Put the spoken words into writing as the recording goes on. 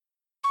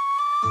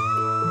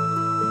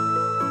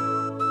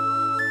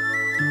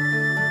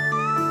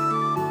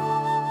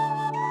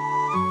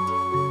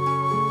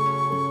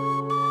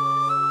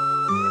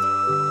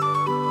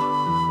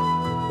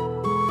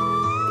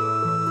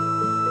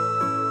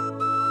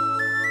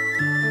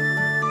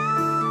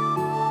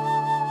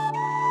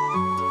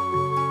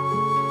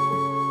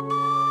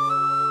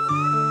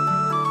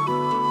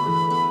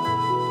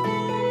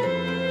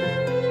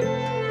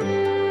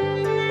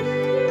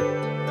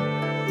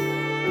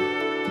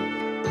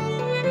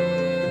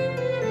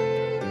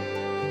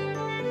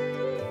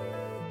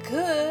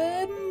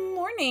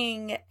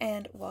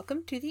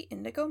welcome to the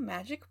Indigo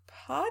Magic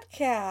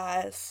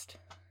Podcast.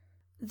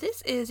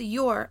 This is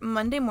your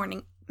Monday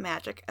morning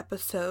magic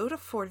episode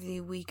for the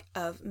week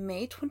of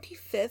May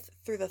 25th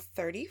through the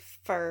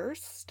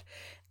 31st.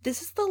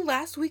 This is the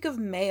last week of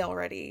May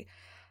already.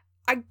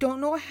 I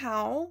don't know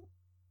how,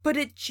 but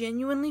it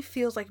genuinely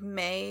feels like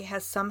May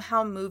has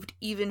somehow moved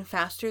even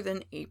faster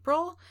than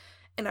April,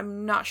 and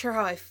I'm not sure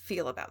how I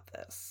feel about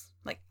this,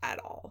 at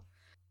all.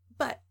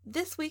 But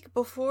this week,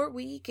 before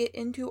we get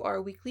into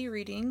our weekly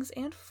readings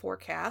and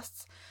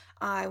forecasts,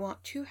 I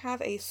want to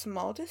have a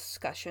small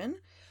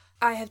discussion.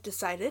 I have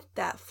decided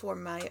that for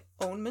my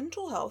own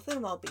mental health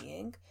and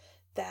well-being,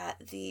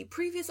 that the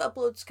previous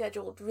upload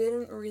schedule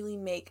didn't really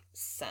make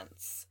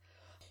sense.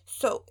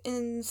 So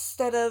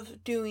instead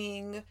of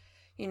doing,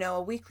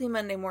 a weekly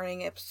Monday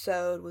morning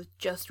episode with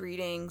just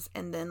readings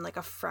and then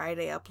a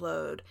Friday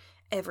upload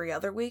every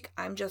other week,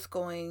 I'm just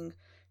going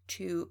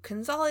to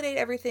consolidate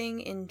everything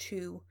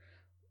into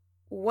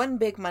one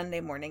big Monday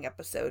morning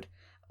episode.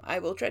 I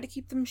will try to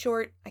keep them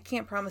short. I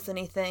can't promise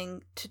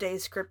anything.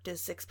 Today's script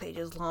is 6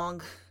 pages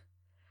long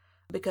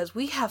because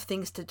we have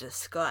things to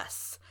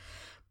discuss.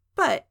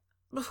 But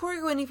before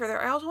we go any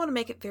further, I also want to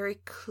make it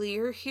very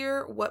clear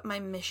here what my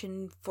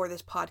mission for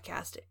this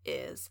podcast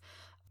is,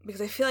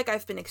 because I feel like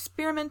I've been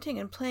experimenting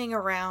and playing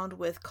around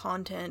with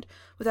content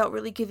without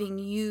really giving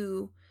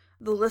you,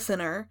 the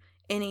listener,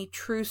 any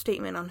true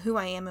statement on who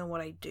I am and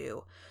what I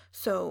do.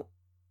 So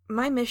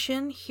my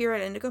mission here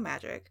at Indigo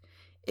Magic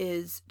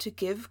is to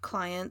give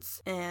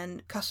clients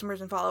and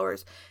customers and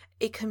followers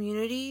a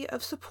community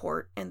of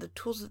support and the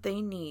tools that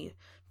they need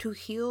to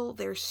heal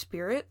their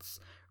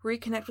spirits,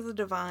 reconnect with the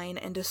divine,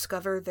 and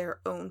discover their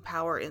own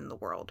power in the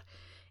world.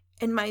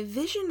 And my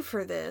vision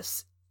for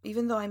this,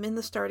 even though I'm in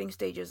the starting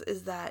stages,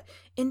 is that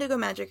Indigo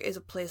Magic is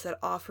a place that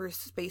offers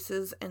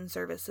spaces and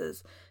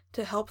services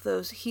to help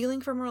those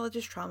healing from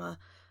religious trauma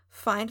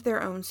find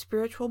their own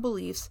spiritual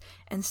beliefs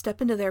and step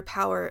into their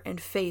power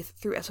and faith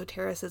through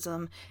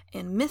esotericism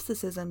and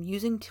mysticism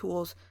using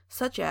tools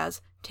such as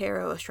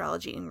tarot,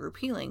 astrology, and group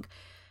healing.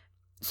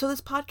 So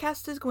this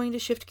podcast is going to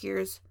shift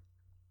gears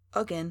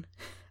again.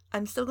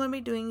 I'm still going to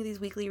be doing these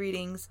weekly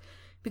readings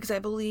because I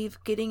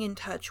believe getting in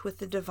touch with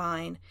the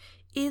divine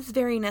is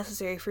very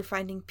necessary for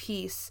finding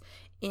peace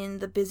in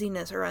the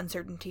busyness or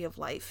uncertainty of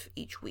life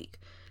each week.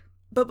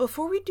 But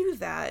before we do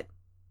that,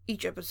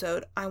 each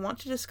episode, I want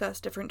to discuss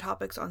different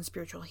topics on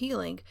spiritual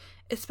healing,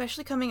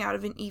 especially coming out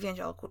of an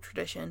evangelical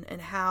tradition, and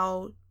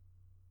how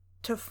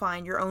to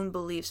find your own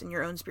beliefs and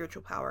your own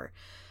spiritual power.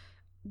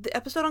 The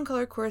episode on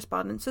color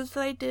correspondences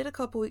that I did a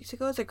couple weeks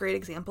ago is a great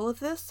example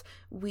of this.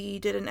 We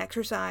did an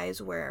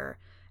exercise where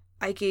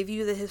I gave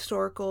you the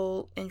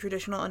historical and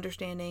traditional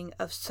understanding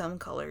of some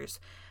colors,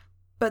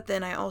 but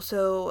then I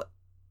also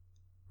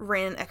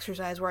ran an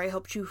exercise where I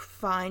helped you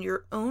find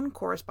your own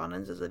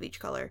correspondences of each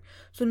color.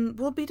 So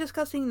we'll be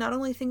discussing not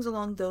only things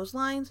along those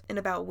lines and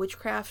about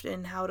witchcraft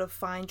and how to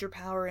find your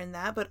power in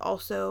that, but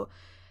also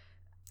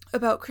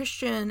about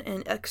Christian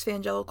and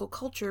evangelical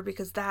culture,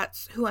 because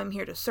that's who I'm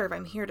here to serve.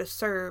 I'm here to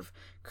serve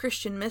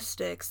Christian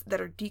mystics that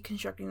are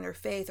deconstructing their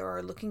faith or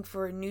are looking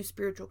for a new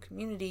spiritual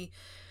community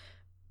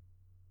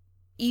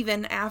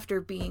even after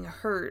being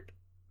hurt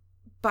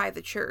by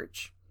the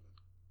church.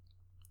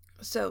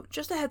 So,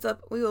 just a heads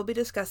up, we will be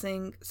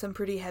discussing some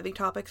pretty heavy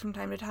topics from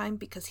time to time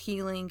because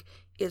healing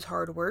is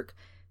hard work.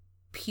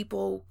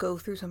 People go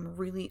through some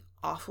really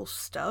awful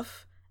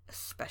stuff,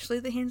 especially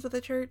at the hands of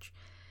the church.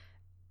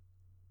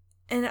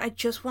 And I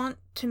just want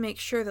to make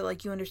sure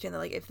that, you understand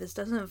that, if this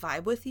doesn't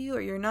vibe with you or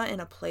you're not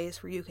in a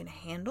place where you can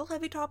handle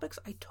heavy topics,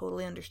 I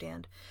totally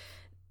understand.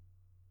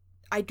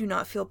 I do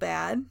not feel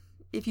bad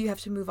if you have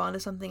to move on to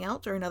something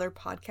else or another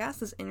podcast.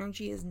 This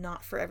energy is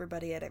not for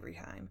everybody at every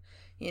time,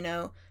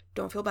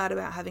 Don't feel bad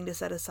about having to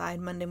set aside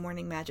Monday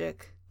morning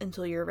magic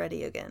until you're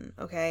ready again,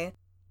 okay?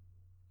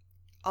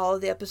 All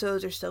of the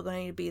episodes are still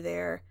going to be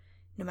there,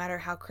 no matter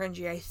how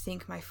cringy I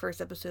think my first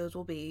episodes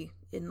will be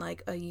in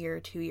a year or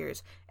 2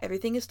 years.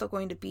 Everything is still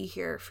going to be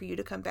here for you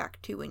to come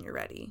back to when you're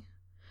ready.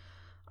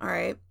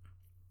 Alright?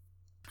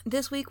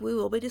 This week we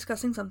will be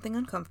discussing something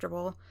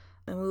uncomfortable,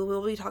 and we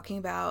will be talking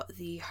about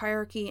the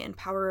hierarchy and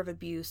power of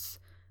abuse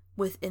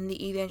within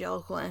the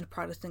evangelical and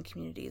Protestant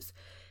communities.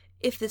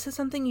 If this is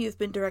something you've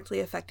been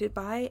directly affected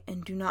by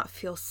and do not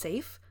feel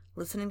safe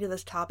listening to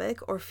this topic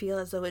or feel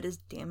as though it is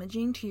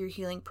damaging to your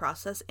healing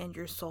process and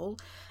your soul,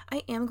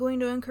 I am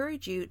going to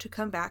encourage you to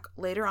come back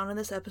later on in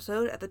this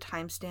episode at the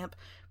timestamp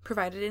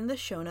provided in the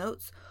show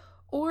notes,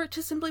 or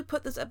to simply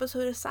put this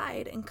episode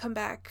aside and come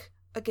back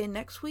again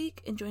next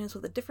week and join us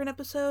with a different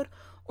episode,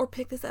 or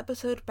pick this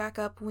episode back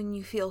up when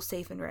you feel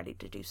safe and ready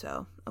to do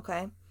so,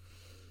 okay?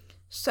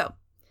 So,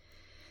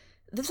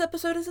 this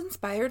episode is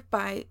inspired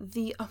by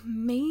the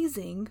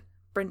amazing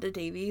Brenda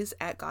Davies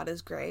at God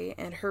is Grey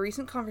and her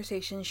recent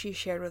conversation she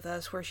shared with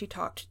us where she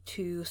talked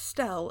to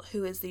Stell,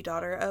 who is the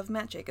daughter of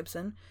Matt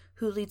Jacobson,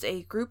 who leads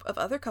a group of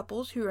other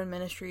couples who run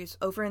ministries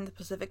over in the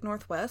Pacific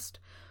Northwest,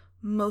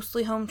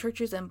 mostly home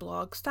churches and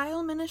blog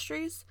style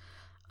ministries,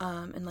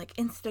 and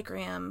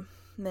Instagram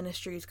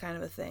ministries kind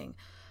of a thing.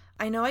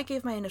 I know I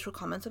gave my initial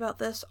comments about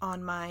this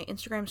on my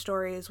Instagram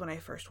stories when I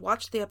first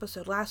watched the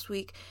episode last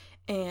week,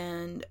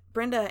 and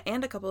Brenda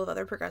and a couple of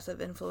other progressive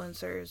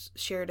influencers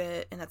shared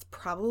it, and that's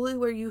probably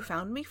where you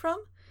found me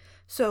from.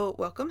 So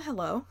welcome,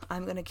 hello.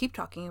 I'm going to keep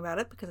talking about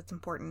it because it's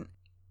important.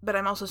 But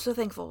I'm also so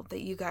thankful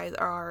that you guys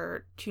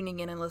are tuning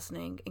in and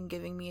listening and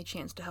giving me a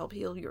chance to help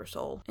heal your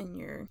soul and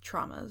your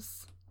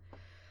traumas.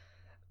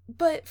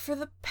 But for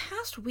the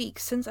past week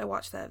since I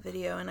watched that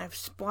video, and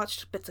I've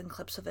watched bits and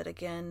clips of it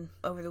again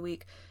over the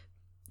week,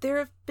 there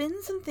have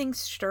been some things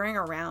stirring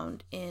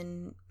around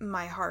in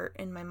my heart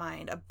and my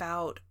mind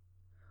about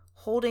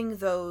holding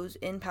those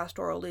in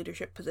pastoral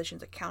leadership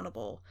positions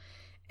accountable.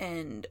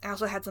 And I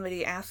also had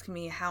somebody ask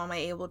me, how am I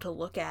able to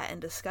look at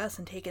and discuss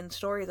and take in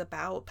stories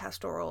about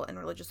pastoral and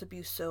religious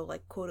abuse so,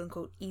 like, quote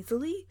unquote,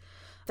 easily?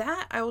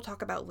 That I will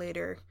talk about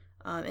later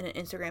in an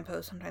Instagram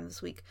post sometime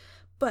this week.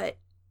 But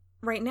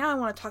right now I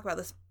want to talk about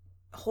this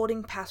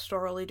holding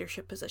pastoral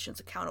leadership positions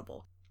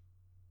accountable.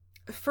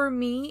 For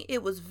me,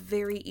 it was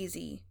very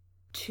easy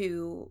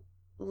to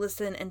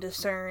listen and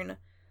discern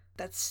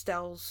that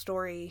Stell's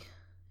story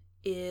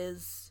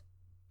is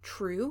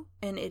true,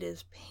 and it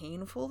is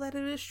painful that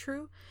it is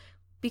true,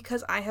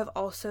 because I have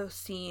also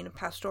seen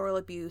pastoral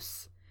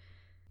abuse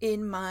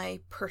in my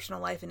personal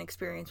life and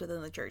experience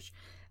within the church.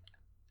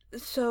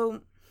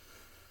 So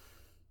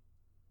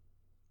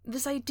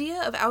this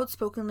idea of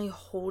outspokenly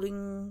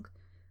holding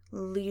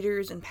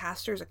leaders and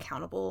pastors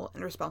accountable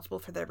and responsible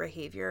for their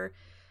behavior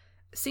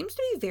seems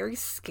to be very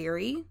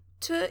scary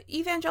to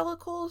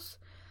evangelicals.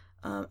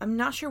 I'm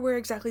not sure where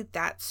exactly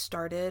that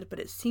started, but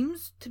it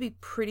seems to be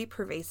pretty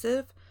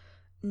pervasive.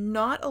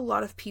 Not a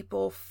lot of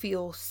people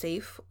feel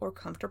safe or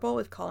comfortable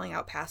with calling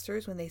out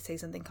pastors when they say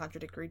something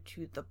contradictory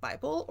to the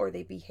Bible, or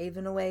they behave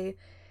in a way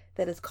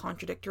that is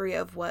contradictory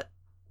of what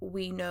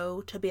we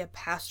know to be a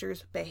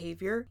pastor's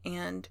behavior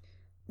and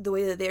the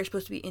way that they are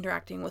supposed to be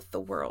interacting with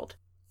the world.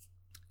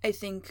 I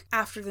think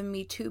after the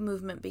Me Too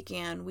movement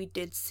began, we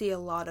did see a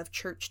lot of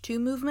Church Too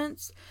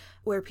movements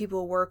where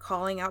people were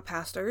calling out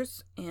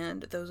pastors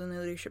and those in the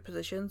leadership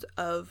positions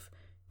of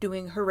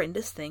doing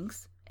horrendous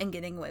things and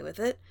getting away with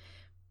it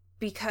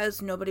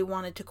because nobody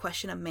wanted to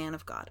question a man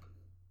of God.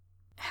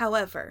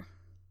 However,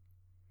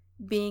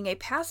 being a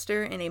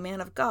pastor and a man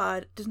of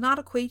God does not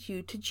equate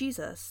you to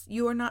Jesus.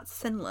 You are not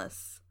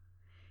sinless.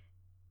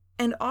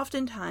 And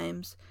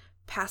oftentimes,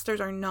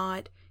 pastors are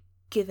not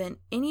given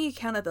any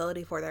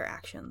accountability for their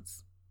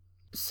actions.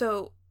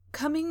 So,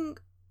 coming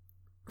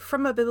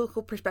from a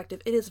biblical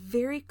perspective, it is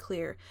very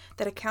clear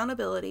that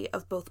accountability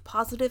of both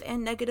positive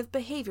and negative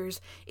behaviors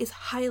is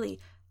highly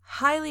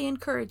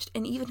encouraged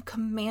and even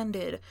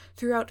commanded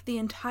throughout the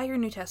entire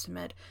New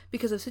Testament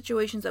because of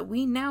situations that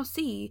we now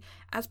see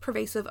as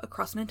pervasive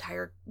across an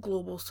entire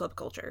global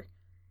subculture.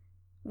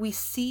 We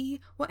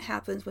see what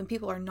happens when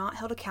people are not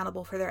held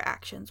accountable for their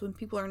actions, when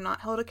people are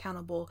not held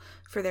accountable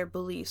for their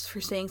beliefs,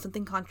 for saying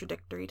something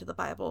contradictory to the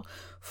Bible,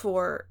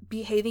 for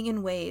behaving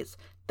in ways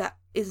that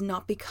is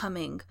not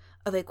becoming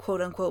of a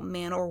quote-unquote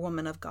man or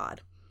woman of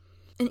God.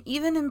 And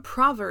even in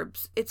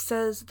Proverbs, it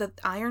says that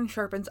iron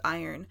sharpens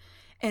iron,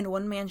 and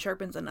one man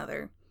sharpens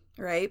another,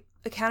 right?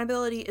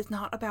 Accountability is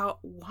not about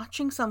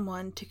watching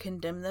someone to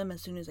condemn them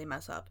as soon as they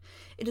mess up.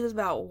 It is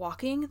about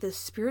walking this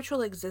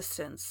spiritual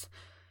existence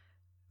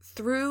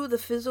through the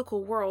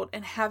physical world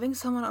and having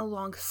someone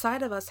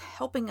alongside of us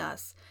helping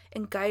us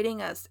and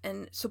guiding us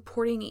and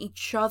supporting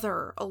each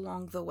other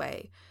along the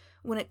way.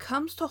 When it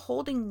comes to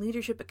holding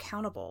leadership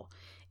accountable,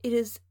 it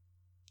is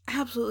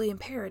absolutely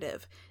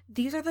imperative.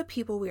 These are the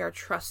people we are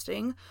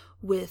trusting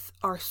with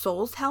our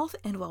soul's health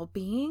and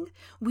well-being.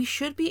 We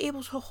should be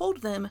able to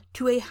hold them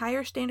to a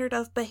higher standard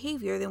of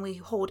behavior than we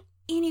hold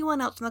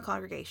anyone else in the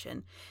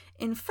congregation.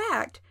 In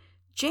fact,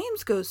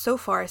 James goes so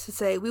far as to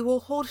say we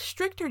will hold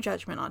stricter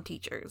judgment on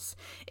teachers.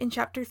 In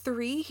chapter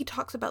 3, he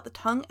talks about the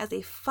tongue as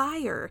a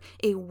fire,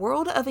 a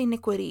world of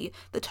iniquity.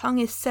 The tongue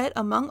is set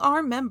among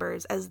our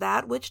members as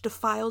that which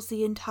defiles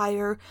the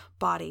entire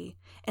body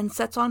and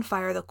sets on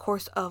fire the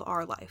course of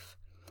our life.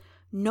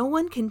 No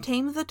one can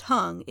tame the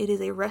tongue. It is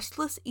a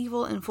restless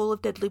evil and full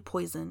of deadly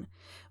poison.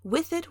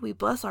 With it we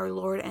bless our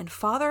Lord and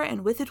Father,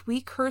 and with it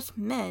we curse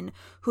men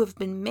who have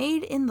been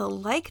made in the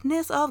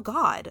likeness of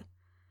God.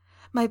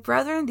 My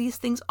brethren, these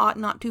things ought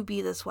not to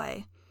be this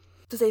way.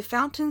 Does a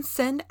fountain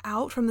send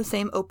out from the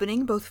same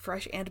opening both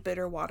fresh and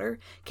bitter water?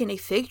 Can a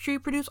fig tree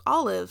produce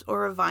olives,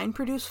 or a vine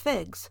produce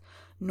figs?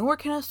 Nor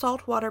can a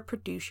salt water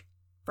produce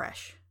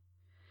fresh.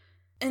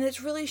 And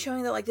it's really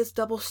showing that, like, this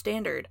double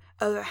standard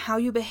of how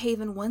you behave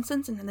in one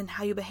sense and then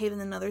how you behave in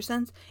another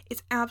sense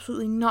is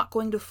absolutely not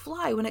going to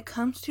fly when it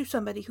comes to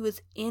somebody who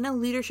is in a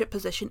leadership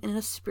position in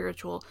a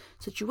spiritual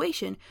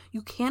situation.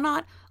 You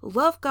cannot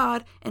love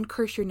God and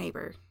curse your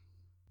neighbor.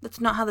 That's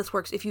not how this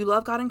works. If you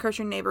love God and curse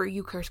your neighbor,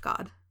 you curse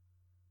God.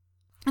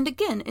 And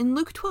again, in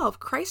Luke 12,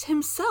 Christ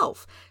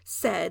himself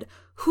said,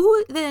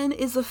 "Who then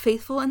is the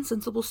faithful and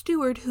sensible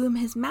steward whom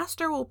his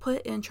master will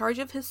put in charge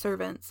of his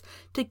servants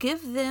to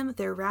give them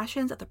their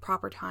rations at the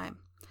proper time?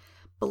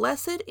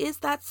 Blessed is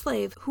that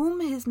slave whom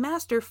his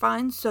master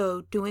finds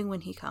so doing when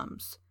he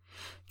comes.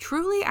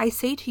 Truly I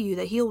say to you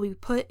that he will be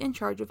put in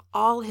charge of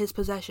all his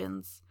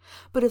possessions.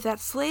 But if that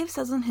slave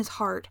says in his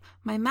heart,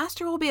 my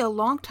master will be a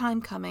long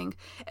time coming,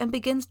 and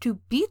begins to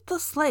beat the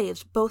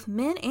slaves, both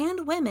men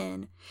and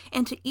women,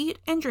 and to eat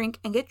and drink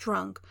and get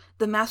drunk,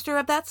 the master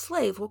of that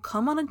slave will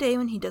come on a day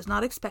when he does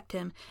not expect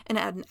him, and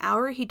at an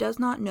hour he does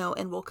not know,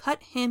 and will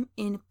cut him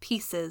in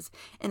pieces,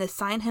 and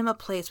assign him a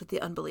place with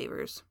the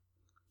unbelievers.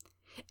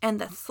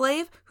 And the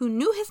slave who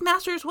knew his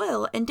master's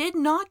will and did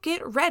not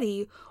get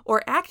ready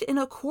or act in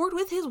accord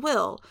with his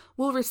will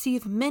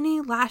receive many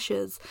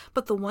lashes,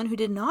 but the one who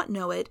did not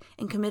know it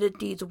and committed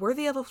deeds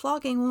worthy of a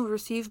flogging will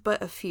receive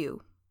but a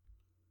few.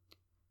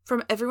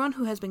 From everyone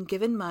who has been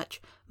given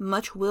much,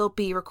 much will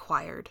be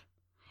required,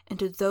 and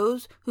to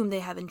those whom they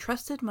have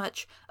entrusted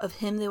much, of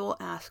him they will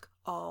ask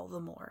all the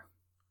more.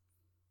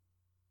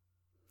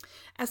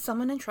 As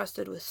someone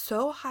entrusted with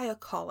so high a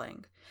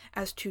calling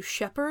as to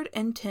shepherd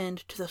and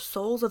tend to the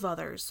souls of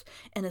others,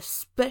 and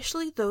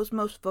especially those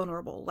most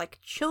vulnerable, like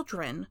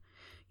children,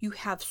 you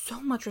have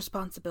so much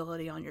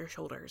responsibility on your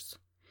shoulders.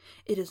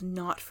 It is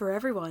not for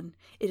everyone.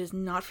 It is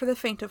not for the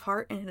faint of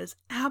heart, and it is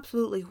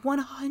absolutely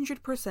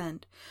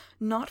 100%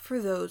 not for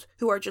those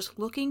who are just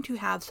looking to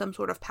have some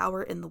sort of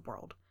power in the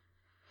world.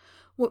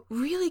 What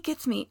really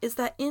gets me is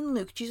that in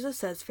Luke, Jesus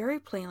says very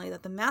plainly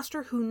that the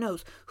master who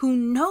knows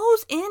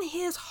in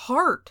his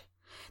heart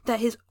that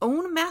his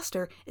own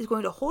master is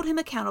going to hold him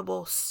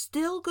accountable,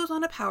 still goes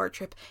on a power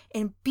trip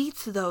and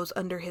beats those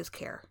under his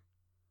care.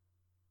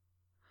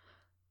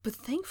 But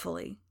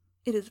thankfully,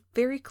 it is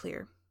very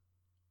clear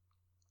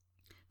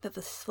that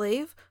the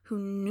slave who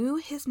knew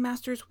his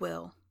master's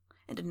will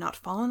and did not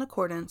fall in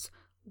accordance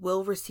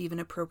will receive an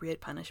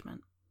appropriate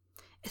punishment.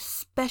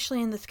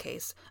 Especially in this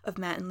case of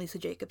Matt and Lisa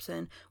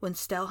Jacobson, when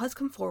Stell has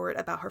come forward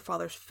about her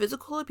father's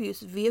physical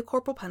abuse via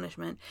corporal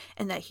punishment,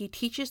 and that he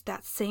teaches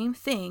that same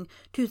thing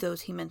to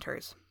those he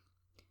mentors.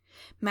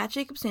 Matt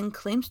Jacobson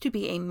claims to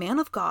be a man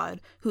of God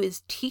who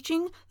is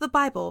teaching the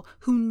Bible,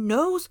 who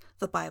knows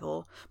the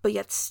Bible, but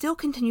yet still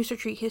continues to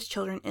treat his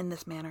children in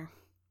this manner.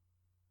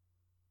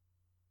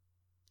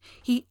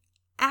 He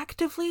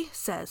actively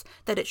says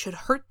that it should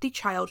hurt the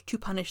child to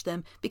punish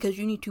them because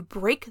you need to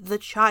break the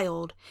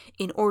child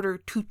in order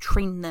to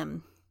train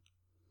them.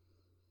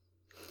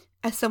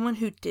 As someone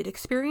who did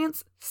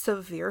experience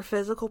severe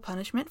physical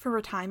punishment for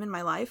a time in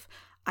my life,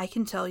 I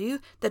can tell you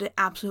that it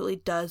absolutely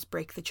does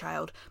break the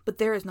child, but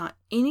there is not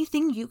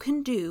anything you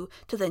can do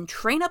to then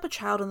train up a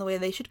child in the way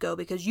they should go,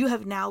 because you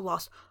have now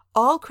lost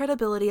all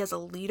credibility as a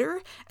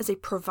leader, as a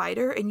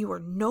provider, and you are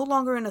no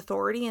longer an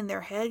authority in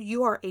their head.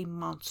 You are a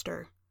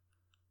monster.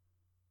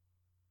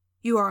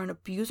 You are an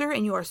abuser,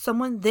 and you are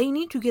someone they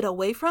need to get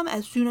away from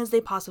as soon as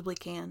they possibly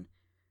can.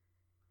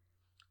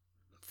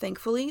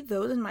 Thankfully,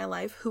 those in my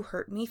life who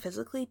hurt me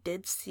physically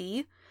did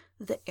see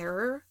the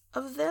error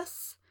of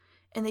this,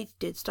 and they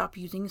did stop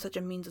using such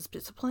a means of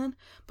discipline.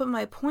 But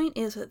my point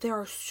is that there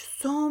are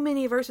so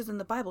many verses in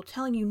the Bible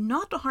telling you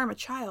not to harm a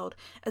child,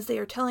 as they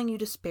are telling you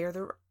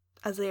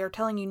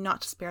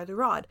not to spare the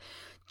rod.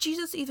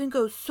 Jesus even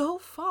goes so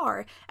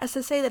far as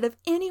to say that if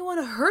anyone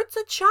hurts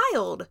a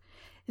child,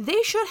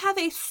 they should have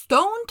a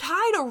stone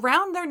tied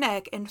around their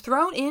neck and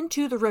thrown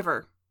into the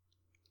river.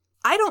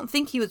 I don't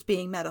think he was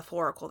being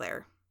metaphorical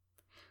there.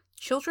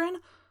 Children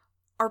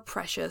are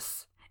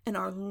precious and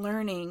are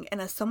learning,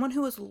 and as someone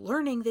who is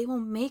learning, they will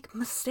make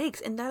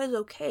mistakes, and that is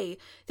okay.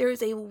 There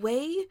is a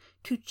way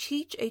to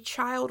teach a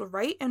child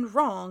right and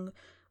wrong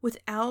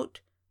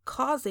without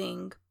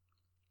causing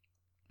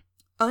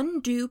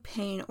undue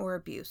pain or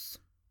abuse.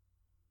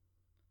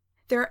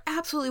 There are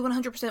absolutely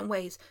 100%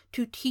 ways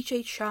to teach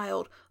a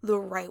child the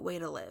right way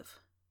to live.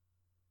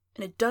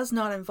 And it does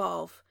not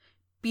involve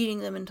beating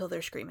them until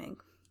they're screaming.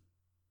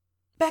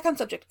 Back on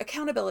subject,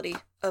 accountability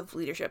of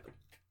leadership.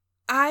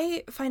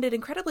 I find it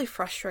incredibly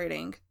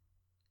frustrating,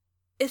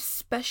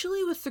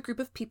 especially with the group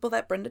of people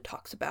that Brenda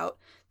talks about,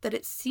 that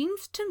it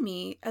seems to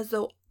me as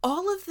though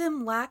all of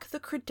them lack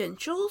the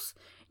credentials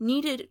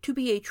needed to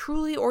be a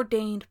truly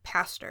ordained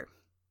pastor.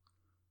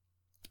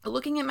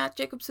 Looking at Matt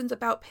Jacobson's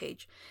About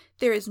page,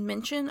 there is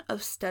mention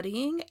of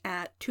studying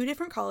at 2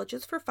 different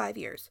colleges for 5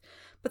 years,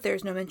 but there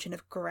is no mention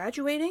of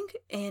graduating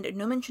and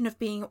no mention of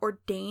being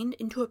ordained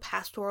into a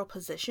pastoral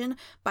position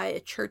by a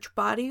church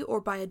body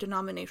or by a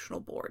denominational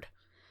board.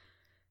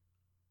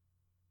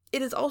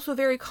 It is also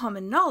very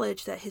common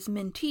knowledge that his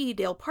mentee,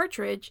 Dale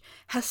Partridge,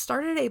 has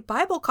started a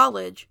Bible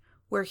college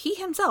where he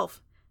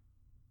himself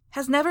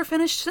has never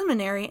finished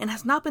seminary and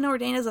has not been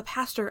ordained as a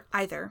pastor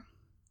either.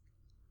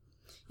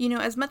 You know,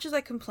 as much as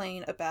I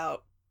complain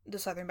about the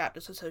Southern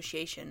Baptist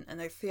Association and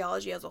their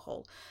theology as a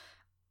whole,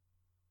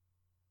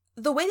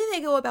 the way that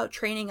they go about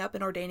training up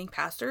and ordaining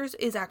pastors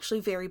is actually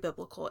very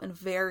biblical and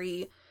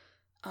very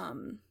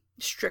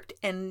strict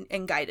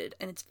and guided,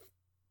 and it's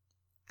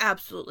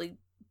absolutely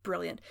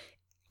brilliant.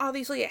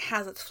 Obviously, it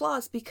has its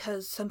flaws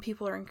because some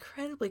people are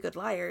incredibly good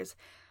liars,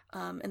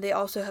 and they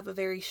also have a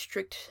very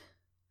strict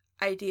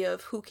idea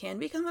of who can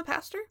become a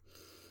pastor.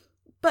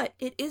 But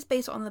it is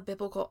based on the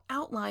biblical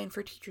outline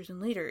for teachers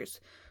and leaders.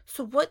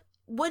 So what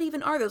what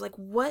even are those? Like,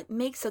 what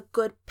makes a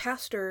good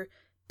pastor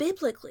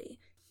biblically?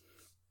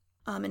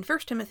 In 1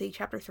 Timothy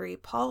chapter 3,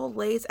 Paul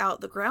lays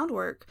out the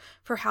groundwork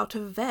for how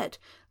to vet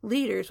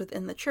leaders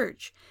within the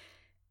church.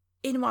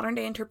 In modern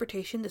day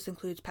interpretation, this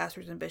includes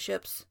pastors and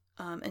bishops,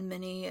 and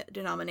many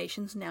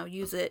denominations now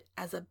use it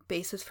as a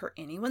basis for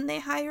anyone they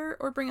hire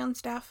or bring on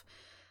staff.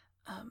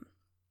 So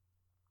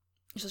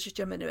let's just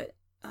jump into it.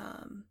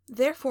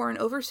 Therefore, an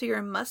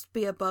overseer must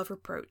be above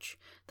reproach,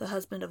 the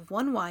husband of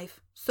one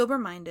wife,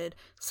 sober-minded,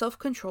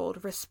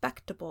 self-controlled,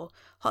 respectable,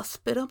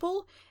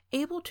 hospitable,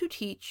 able to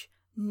teach,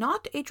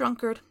 not a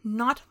drunkard,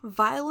 not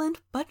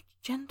violent, but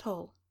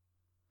gentle,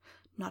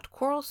 not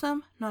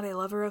quarrelsome, not a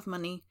lover of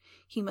money.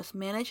 He must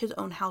manage his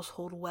own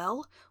household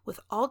well, with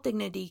all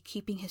dignity,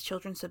 keeping his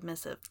children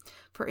submissive.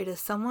 For if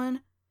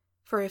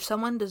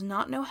someone does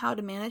not know how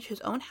to manage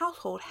his own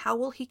household, how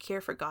will he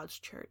care for God's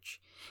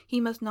church?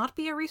 He must not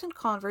be a recent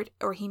convert,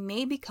 or he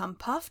may become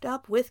puffed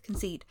up with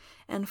conceit,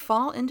 and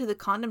fall into the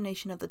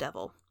condemnation of the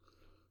devil.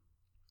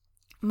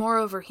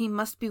 Moreover, he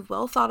must be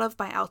well thought of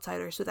by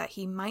outsiders, so that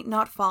he might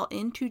not fall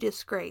into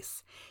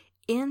disgrace,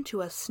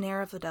 into a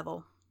snare of the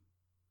devil.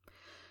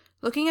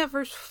 Looking at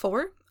verse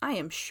 4, I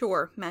am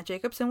sure Matt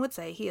Jacobson would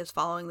say he is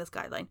following this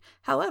guideline.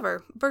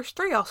 However, verse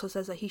 3 also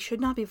says that he should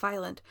not be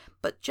violent,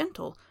 but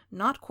gentle,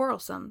 not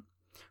quarrelsome.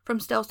 From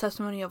Stell's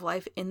testimony of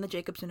life in the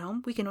Jacobson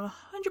home, we can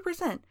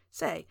 100%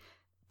 say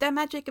that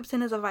Matt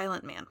Jacobson is a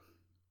violent man.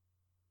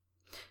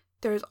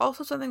 There is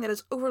also something that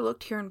is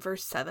overlooked here in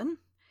verse 7.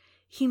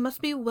 He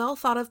must be well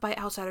thought of by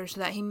outsiders so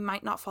that he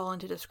might not fall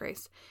into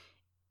disgrace.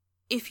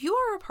 If you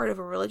are a part of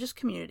a religious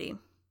community,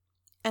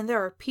 and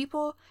there are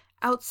people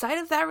outside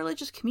of that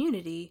religious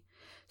community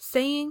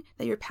saying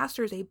that your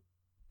pastor is a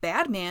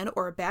bad man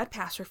or a bad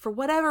pastor for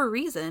whatever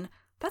reason,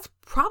 that's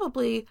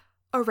probably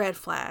a red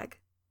flag.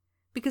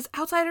 Because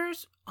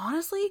outsiders,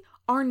 honestly,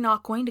 are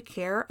not going to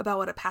care about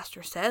what a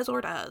pastor says or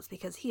does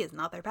because he is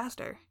not their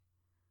pastor.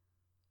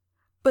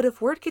 But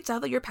if word gets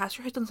out that your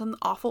pastor has done some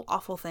awful,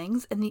 awful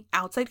things and the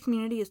outside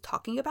community is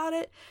talking about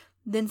it,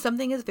 then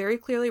something is very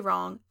clearly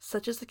wrong,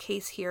 such as the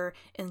case here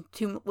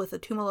with the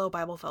Tumalo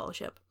Bible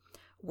Fellowship.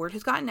 Word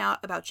has gotten out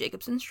about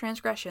Jacobson's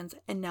transgressions,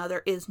 and now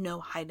there is no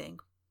hiding.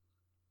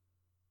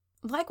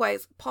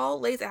 Likewise, Paul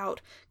lays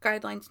out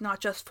guidelines not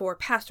just for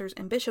pastors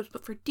and bishops,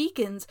 but for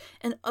deacons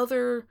and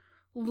other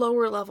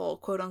lower-level,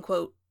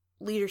 quote-unquote,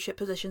 leadership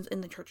positions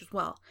in the church as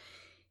well.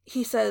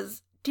 He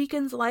says,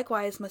 deacons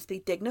likewise must be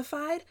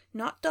dignified,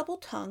 not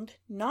double-tongued,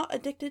 not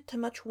addicted to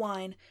much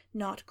wine,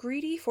 not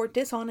greedy for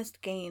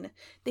dishonest gain.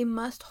 They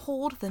must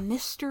hold the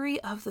mystery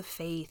of the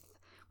faith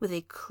with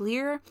a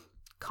clear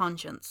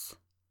conscience.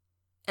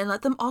 And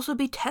let them also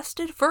be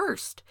tested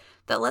first.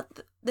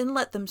 Then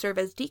let them serve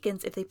as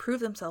deacons if they prove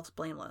themselves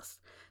blameless.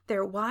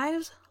 Their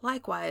wives,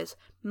 likewise,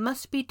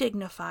 must be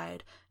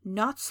dignified,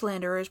 not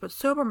slanderers, but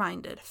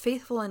sober-minded,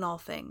 faithful in all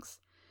things.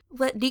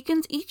 Let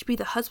deacons each be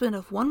the husband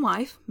of one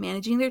wife,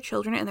 managing their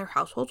children and their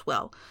households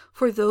well.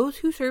 For those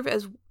who serve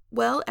as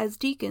well as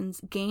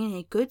deacons gain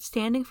a good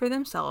standing for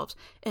themselves,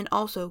 and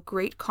also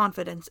great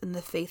confidence in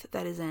the faith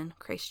that is in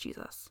Christ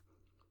Jesus.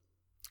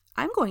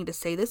 I'm going to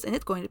say this, and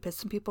it's going to piss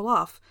some people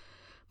off.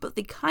 But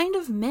the kind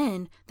of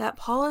men that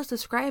Paul is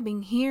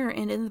describing here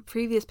and in the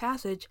previous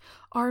passage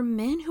are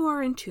men who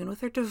are in tune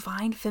with their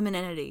divine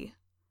femininity.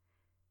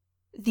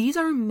 These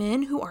are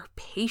men who are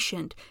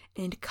patient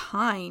and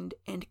kind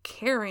and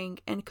caring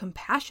and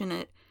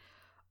compassionate,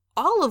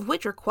 all of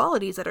which are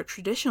qualities that are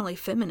traditionally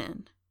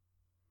feminine.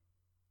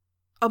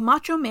 A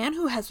macho man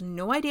who has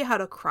no idea how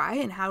to cry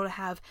and how to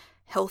have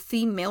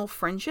healthy male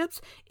friendships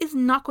is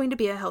not going to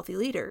be a healthy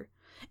leader.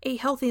 A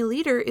healthy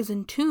leader is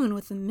in tune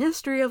with the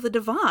mystery of the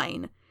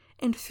divine,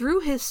 and through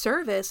his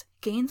service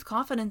gains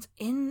confidence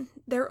in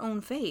their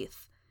own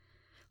faith.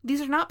 These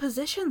are not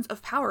positions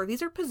of power.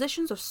 These are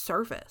positions of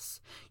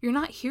service. You're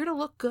not here to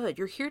look good.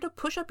 You're here to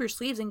push up your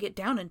sleeves and get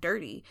down and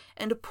dirty,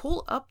 and to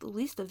pull up the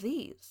least of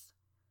these.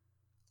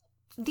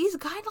 These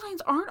guidelines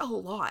aren't a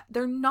lot.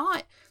 They're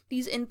not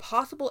these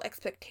impossible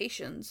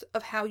expectations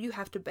of how you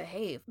have to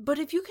behave. But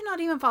if you cannot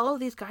even follow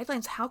these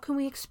guidelines, how can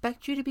we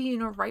expect you to be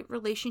in a right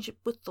relationship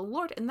with the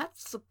Lord? And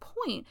that's the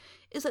point,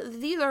 is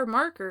that these are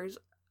markers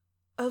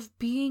of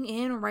being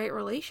in a right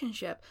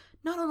relationship,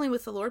 not only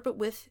with the Lord, but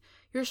with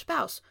your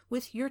spouse,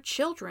 with your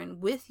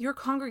children, with your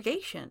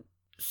congregation.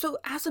 So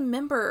as a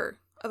member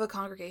of a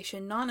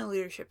congregation, not in a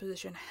leadership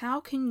position, how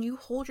can you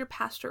hold your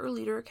pastor or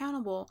leader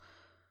accountable?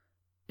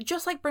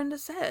 Just like Brenda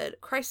said,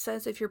 Christ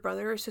says if your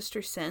brother or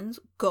sister sins,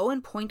 go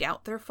and point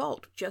out their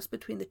fault just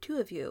between the two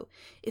of you.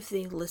 If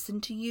they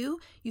listen to you,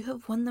 you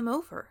have won them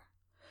over.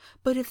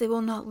 But if they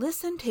will not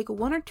listen, take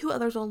one or two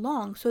others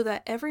along, so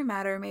that every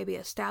matter may be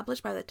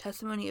established by the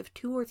testimony of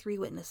 2 or 3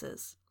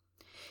 witnesses.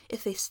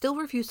 If they still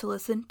refuse to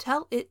listen,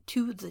 tell it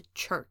to the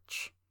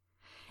church.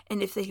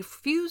 And if they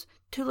refuse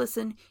to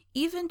listen,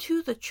 even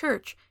to the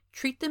church,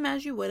 treat them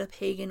as you would a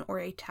pagan or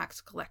a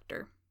tax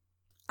collector.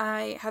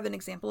 I have an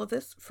example of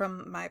this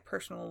from my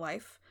personal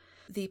life.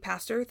 The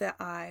pastor that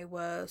I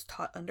was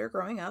taught under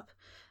growing up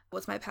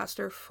was my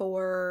pastor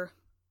for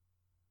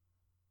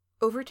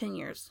over 10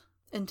 years.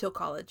 until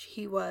college.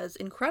 He was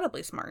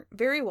incredibly smart,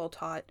 very well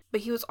taught,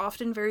 but he was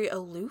often very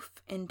aloof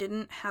and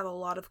didn't have a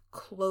lot of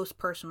close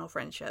personal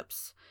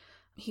friendships.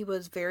 He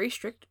was very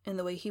strict in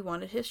the way he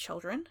wanted his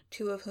children,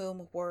 two of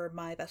whom were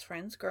my best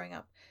friends growing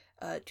up,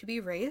 to be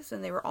raised,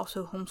 and they were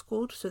also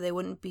homeschooled, so they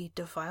wouldn't be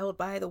defiled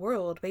by the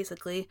world,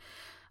 basically,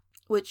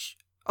 which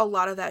a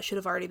lot of that should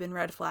have already been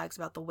red flags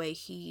about the way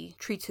he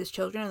treats his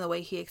children and the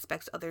way he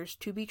expects others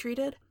to be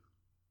treated.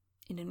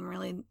 It didn't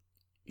really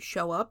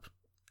show up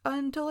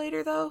until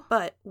later, though.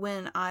 But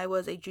when I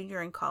was a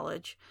junior in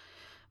college,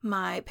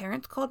 my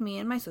parents called me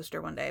and my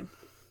sister one day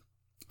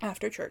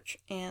after church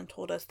and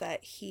told us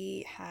that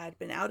he had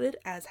been outed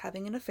as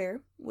having an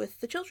affair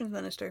with the children's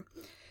ministry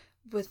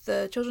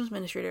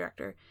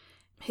director.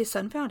 His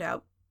son found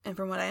out, and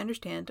from what I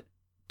understand,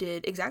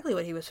 did exactly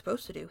what he was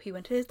supposed to do. He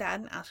went to his dad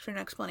and asked for an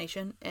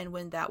explanation, and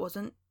when that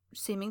wasn't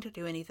seeming to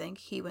do anything,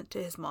 he went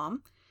to his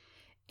mom,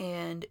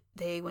 and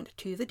they went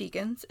to the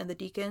deacons, and the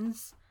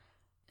deacons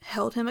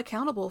held him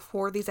accountable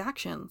for these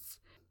actions.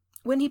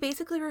 When he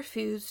basically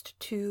refused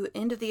to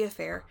end the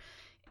affair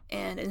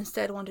and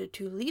instead wanted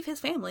to leave his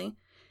family,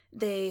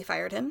 they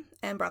fired him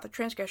and brought the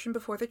transgression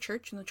before the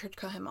church, and the church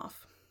cut him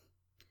off.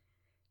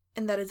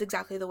 And that is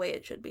exactly the way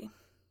it should be.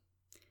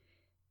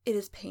 It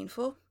is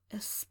painful,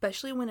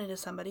 especially when it is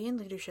somebody in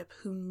leadership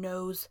who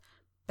knows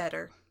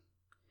better.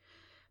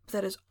 But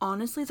that is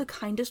honestly the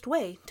kindest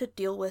way to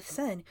deal with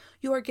sin.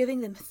 You are giving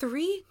them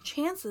 3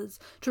 chances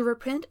to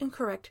repent and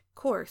correct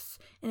course.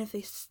 And if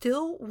they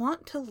still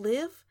want to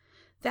live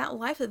that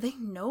life that they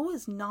know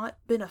is not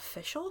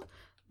beneficial,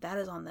 that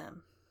is on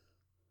them.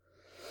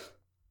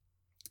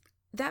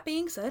 That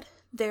being said,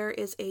 there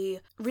is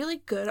a really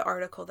good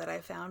article that I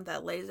found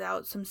that lays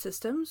out some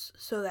systems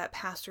so that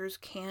pastors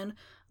can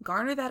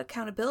garner that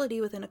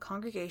accountability within a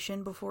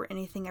congregation before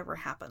anything ever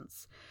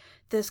happens.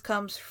 This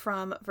comes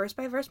from Verse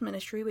by Verse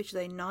Ministry, which is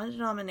a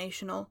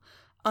non-denominational,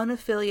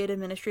 unaffiliated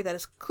ministry that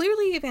is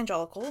clearly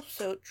evangelical,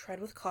 so tread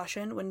with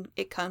caution when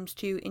it comes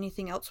to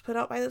anything else put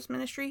out by this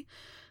ministry.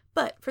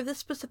 But for this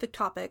specific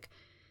topic,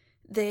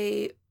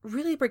 they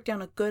really break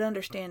down a good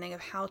understanding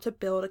of how to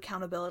build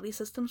accountability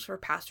systems for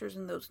pastors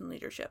and those in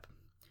leadership.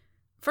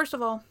 First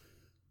of all,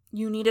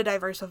 you need a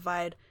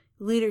diversified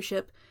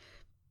leadership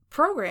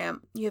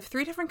program. You have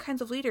 3 different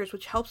kinds of leaders,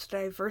 which helps to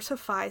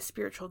diversify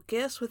spiritual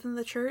gifts within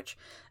the church,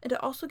 and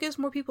it also gives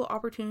more people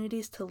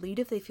opportunities to lead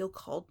if they feel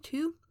called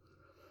to.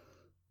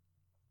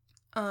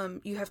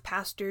 You have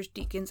pastors,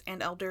 deacons,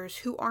 and elders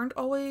who aren't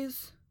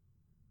always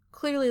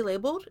clearly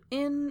labeled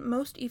in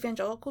most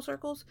evangelical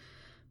circles.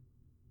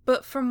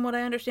 But from what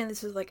I understand,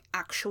 this is like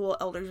actual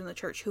elders in the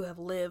church who have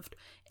lived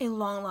a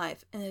long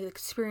life and have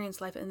experienced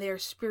life, and they are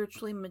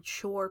spiritually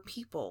mature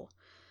people.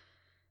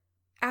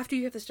 After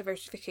you have this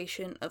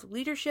diversification of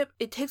leadership,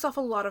 it takes off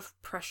a lot of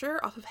pressure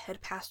off of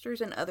head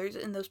pastors and others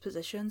in those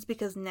positions,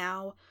 because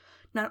now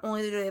not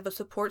only do they have a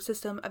support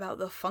system about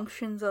the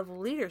functions of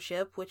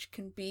leadership, which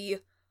can be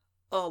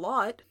a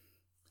lot,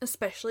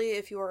 especially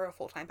if you are a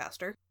full-time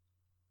pastor,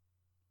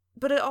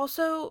 but it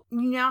also,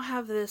 you now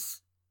have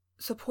this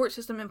support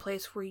system in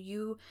place where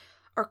you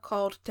are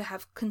called to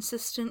have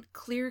consistent,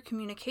 clear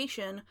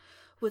communication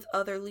with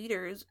other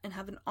leaders and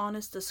have an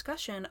honest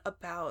discussion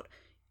about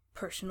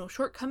personal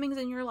shortcomings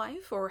in your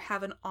life, or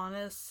have an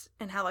honest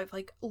and have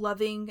like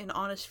loving and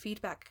honest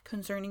feedback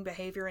concerning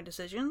behavior and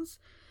decisions.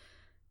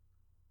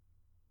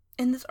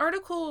 And this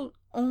article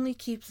only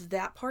keeps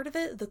that part of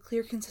it, the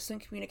clear,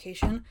 consistent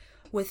communication,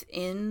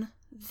 within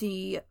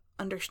the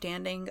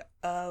understanding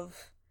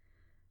of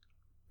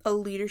a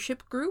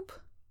leadership group.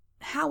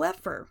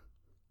 However,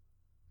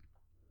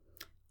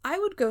 I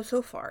would go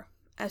so far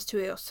as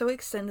to also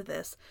extend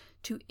this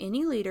to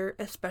any leader,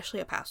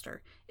 especially a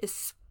pastor,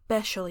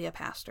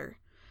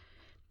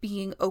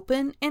 being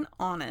open and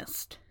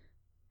honest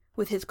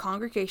with his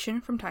congregation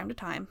from time to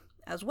time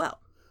as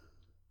well.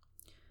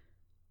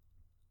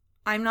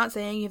 I'm not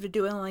saying you have to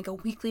do it on like a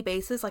weekly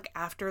basis, like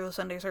after the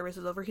Sunday service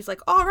is over, he's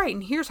like, all right,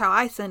 and here's how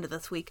I sinned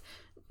this week.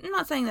 I'm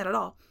not saying that at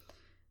all.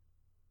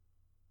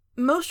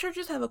 Most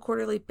churches have a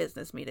quarterly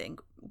business meeting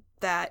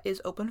that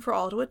is open for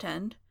all to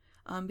attend,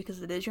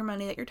 because it is your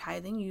money that you're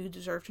tithing. You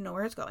deserve to know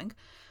where it's going.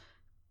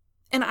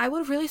 And I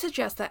would really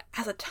suggest that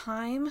as a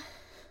time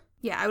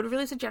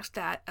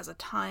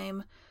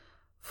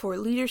for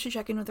leaders to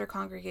check in with their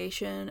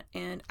congregation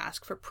and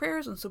ask for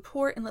prayers and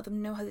support and let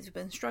them know how they've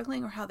been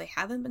struggling or how they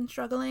haven't been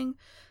struggling.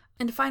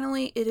 And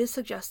finally, it is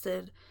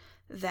suggested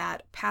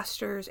that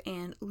pastors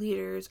and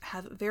leaders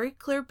have very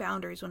clear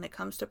boundaries when it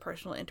comes to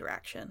personal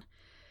interaction.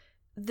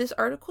 This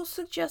article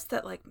suggests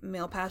that like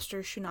male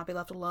pastors should not be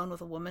left alone with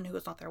a woman who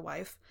is not their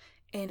wife,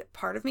 and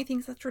part of me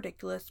thinks that's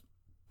ridiculous,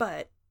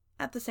 but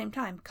at the same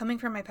time, coming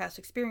from my past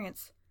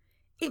experience,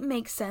 it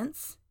makes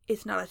sense.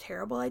 It's not a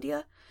terrible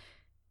idea,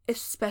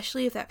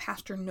 especially if that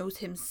pastor knows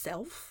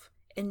himself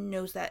and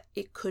knows that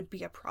it could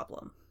be a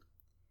problem.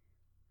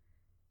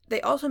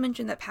 They also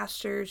mentioned that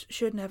pastors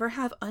should never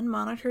have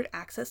unmonitored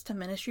access to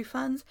ministry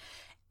funds,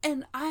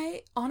 and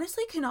I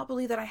honestly cannot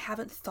believe that I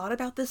haven't thought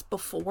about this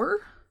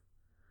before.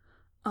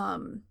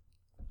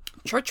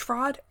 Church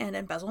fraud and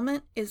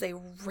embezzlement is a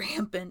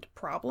rampant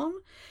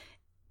problem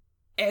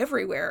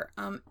everywhere.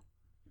 And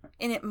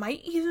it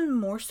might even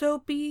more so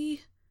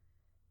be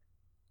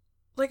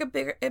like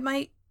it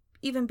might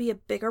even be a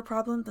bigger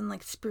problem than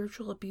like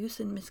spiritual abuse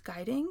and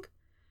misguiding.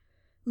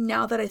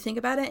 Now that I think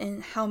about it,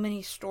 and how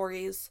many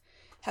stories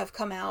have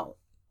come out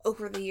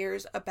over the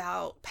years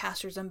about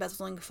pastors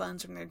embezzling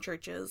funds from their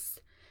churches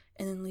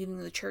and then leaving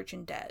the church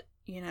in debt,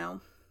 And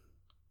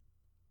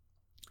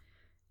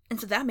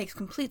so that makes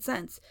complete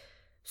sense.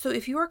 So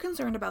if you are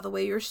concerned about the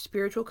way your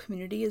spiritual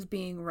community is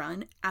being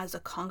run as a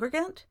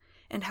congregant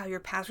and how your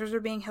pastors are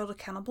being held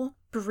accountable,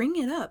 bring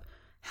it up.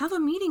 Have a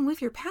meeting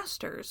with your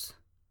pastors.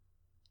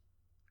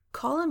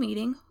 Call a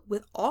meeting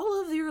with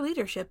all of your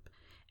leadership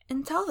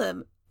and tell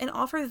them and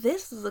offer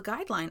this as a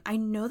guideline. I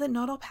know that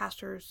not all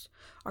pastors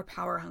are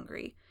power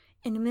hungry,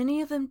 and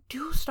many of them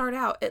do start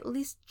out at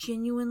least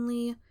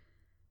genuinely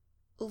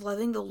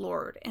loving the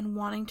Lord and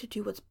wanting to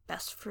do what's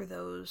best for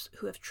those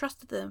who have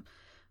trusted them.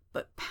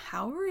 But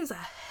power is a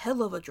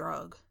hell of a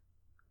drug.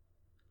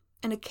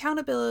 And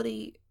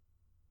accountability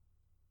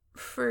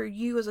for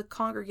you as a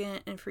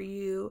congregant and for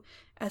you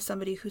as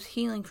somebody who's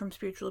healing from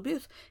spiritual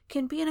abuse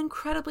can be an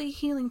incredibly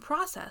healing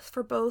process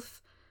for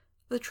both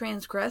the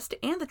transgressed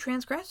and the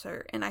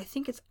transgressor. And I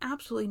think it's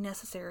absolutely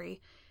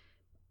necessary,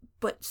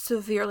 but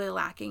severely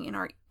lacking in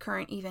our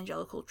current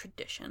evangelical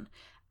tradition.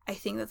 I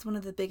think that's one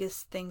of the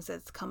biggest things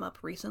that's come up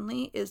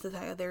recently is the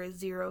fact that there is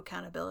zero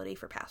accountability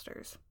for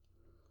pastors.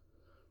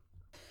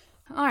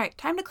 All right,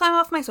 time to climb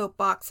off my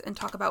soapbox and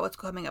talk about what's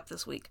coming up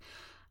this week.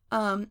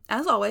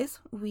 As always,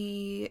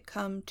 we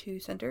come to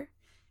center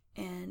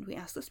and we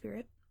ask the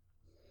Spirit.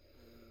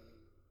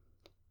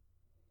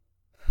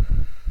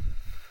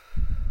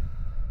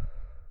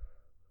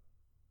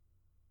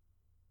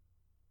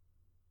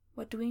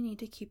 What do we need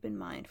to keep in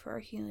mind for our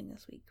healing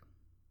this week?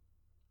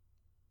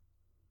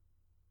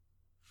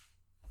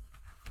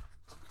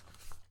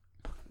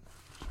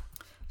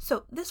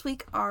 So this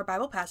week, our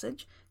Bible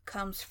passage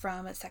comes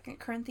from 2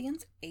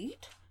 Corinthians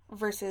 8,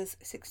 verses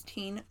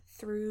 16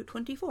 through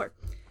 24.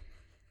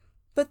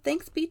 But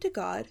thanks be to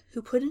God,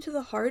 who put into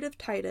the heart of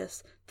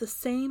Titus the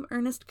same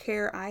earnest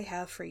care I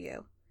have for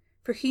you.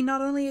 For he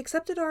not only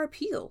accepted our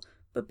appeal,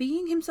 but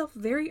being himself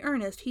very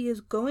earnest, he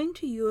is going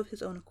to you of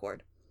his own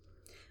accord.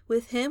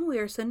 With him we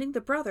are sending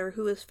the brother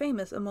who is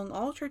famous among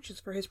all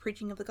churches for his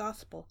preaching of the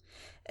gospel.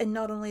 And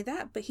not only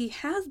that, but he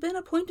has been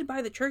appointed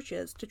by the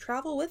churches to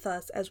travel with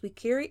us as we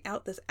carry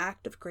out this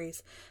act of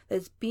grace that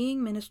is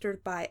being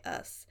ministered by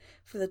us,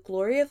 for the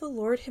glory of the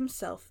Lord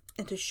himself,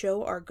 and to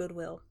show our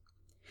goodwill.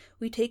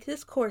 We take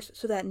this course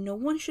so that no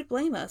one should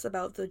blame us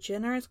about the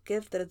generous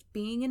gift that is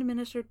being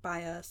administered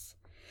by us.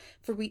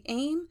 For we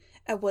aim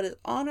at what is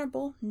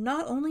honorable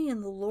not only in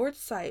the Lord's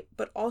sight,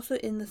 but also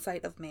in the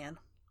sight of man.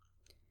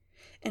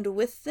 And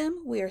with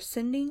them we are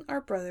sending our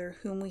brother,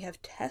 whom we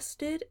have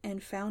tested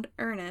and found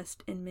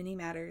earnest in many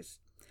matters,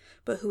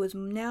 but who is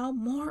now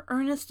more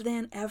earnest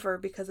than ever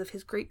because of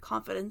his great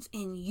confidence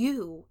in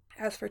you.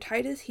 As for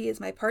Titus, he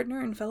is my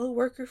partner and fellow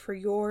worker for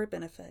your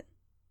benefit.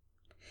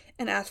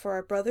 And as for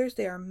our brothers,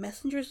 they are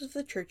messengers of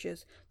the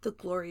churches, the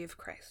glory of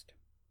Christ.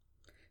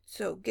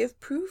 So give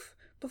proof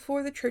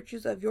before the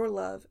churches of your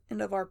love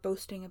and of our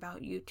boasting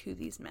about you to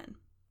these men.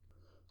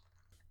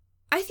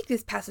 I think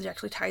this passage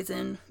actually ties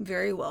in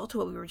very well to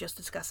what we were just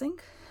discussing.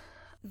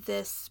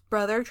 This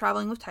brother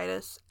traveling with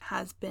Titus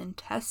has been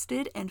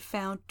tested and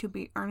found to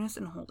be earnest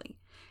and holy,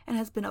 and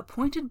has been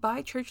appointed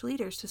by church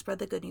leaders to spread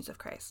the good news of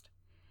Christ.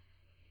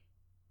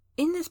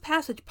 In this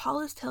passage, Paul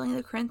is telling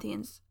the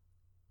Corinthians,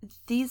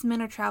 these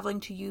men are traveling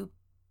to you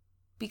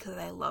because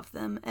I love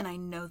them and I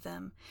know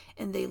them,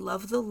 and they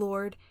love the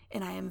Lord,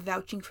 and I am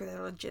vouching for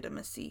their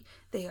legitimacy.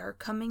 They are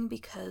coming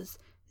because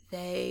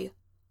they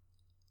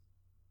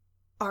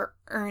are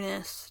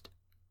earnest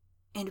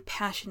and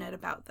passionate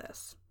about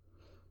this.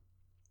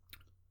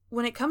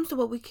 When it comes to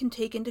what we can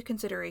take into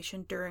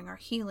consideration during our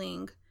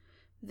healing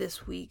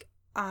this week,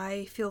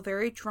 I feel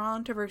very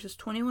drawn to verses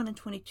 21 and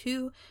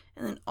 22,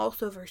 and then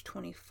also verse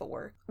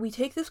 24. We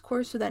take this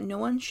course so that no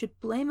one should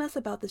blame us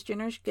about this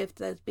generous gift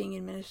that is being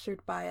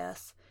administered by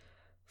us.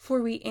 For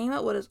we aim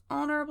at what is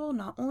honorable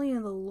not only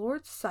in the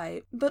Lord's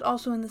sight, but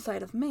also in the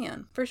sight of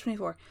man. Verse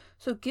 24.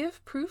 So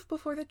give proof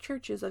before the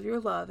churches of your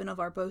love and of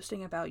our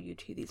boasting about you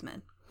to these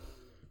men.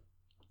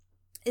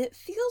 It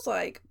feels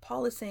like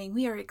Paul is saying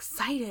we are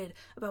excited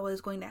about what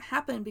is going to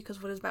happen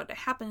because what is about to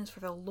happen is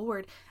for the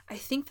Lord. I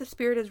think the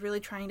Spirit is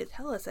really trying to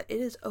tell us that it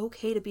is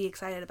okay to be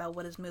excited about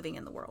what is moving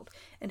in the world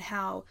and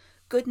how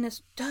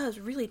goodness does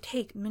really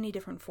take many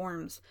different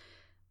forms.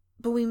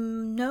 But we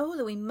know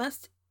that we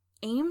must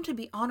aim to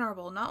be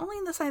honorable, not only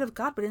in the sight of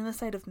God, but in the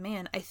sight of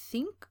man. I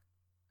think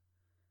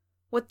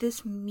what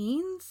this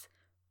means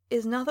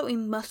is not that we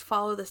must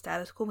follow the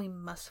status quo, we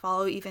must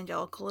follow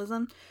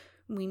evangelicalism,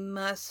 we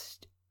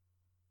must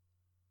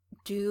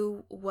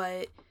do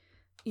what,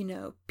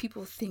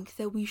 people think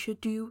that we should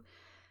do.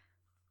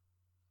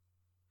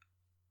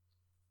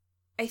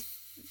 I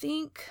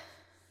think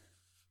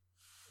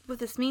what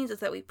this means is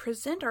that we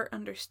present our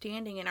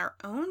understanding and our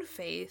own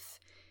faith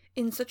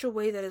in such a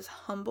way that is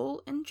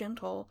humble and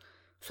gentle,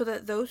 so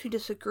that those who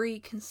disagree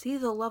can see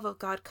the love of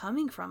God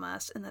coming from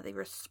us and that they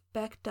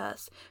respect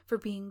us for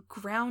being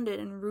grounded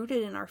and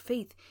rooted in our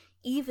faith,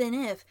 even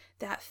if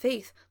that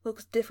faith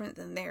looks different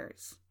than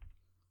theirs.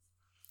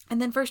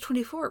 And then verse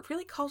 24, it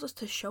really calls us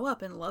to show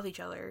up and love each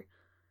other.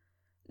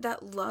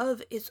 That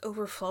love is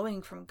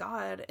overflowing from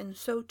God, and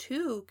so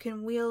too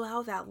can we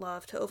allow that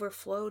love to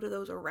overflow to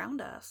those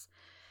around us.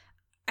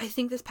 I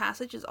think this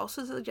passage is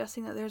also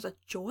suggesting that there's a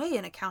joy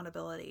in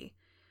accountability,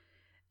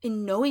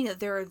 in knowing that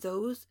there are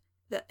those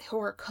who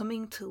are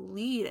coming to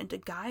lead and to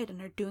guide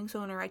and are doing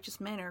so in a righteous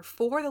manner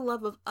for the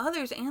love of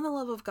others and the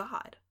love of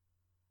God,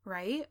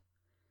 right?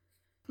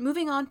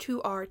 Moving on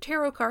to our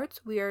tarot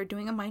cards, we are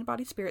doing a mind,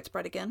 body, spirit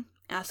spread again,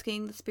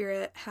 asking the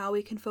spirit how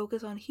we can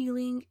focus on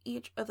healing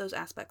each of those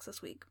aspects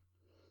this week.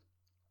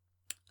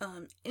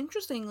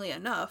 Interestingly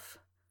enough,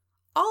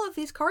 all of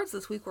these cards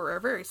this week were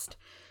reversed,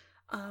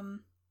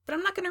 but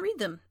I'm not going to read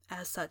them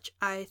as such.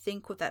 I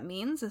think what that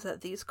means is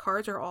that these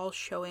cards are all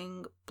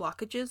showing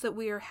blockages that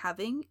we are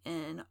having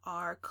in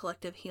our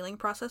collective healing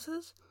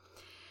processes.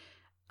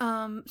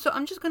 So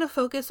I'm just going to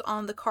focus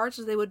on the cards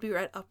as they would be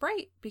read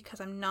upright because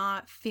I'm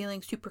not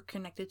feeling super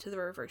connected to the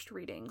reversed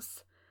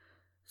readings.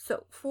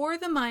 So for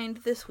the mind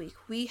this week,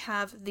 we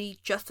have the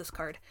Justice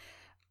card.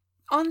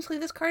 Honestly,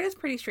 this card is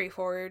pretty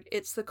straightforward.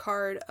 It's the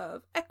card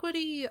of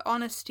equity,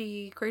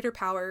 honesty, greater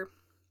power.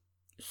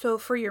 So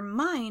for your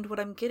mind, what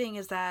I'm getting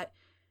is that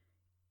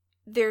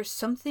there's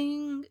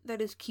something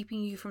that is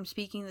keeping you from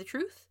speaking the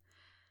truth,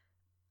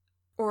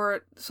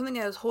 or something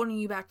that is holding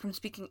you back from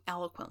speaking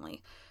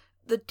eloquently.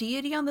 The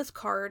deity on this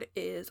card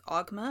is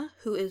Ogma,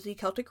 who is the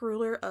Celtic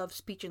ruler of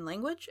speech and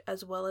language,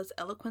 as well as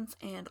eloquence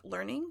and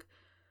learning.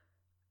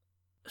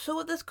 So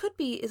what this could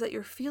be is that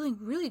you're feeling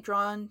really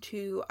drawn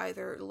to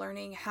either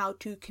learning how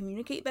to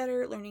communicate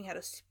better, learning how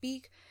to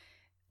speak,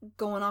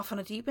 going off on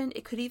a deep end.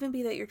 It could even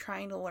be that you're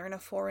trying to learn a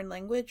foreign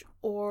language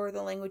or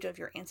the language of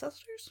your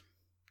ancestors.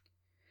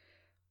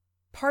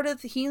 Part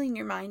of the healing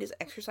your mind is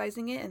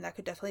exercising it, and that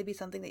could definitely be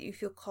something that you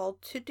feel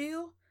called to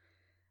do.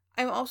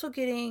 I'm also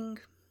getting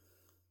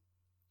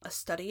a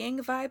studying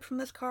vibe from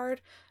this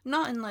card,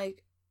 not in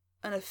like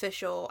an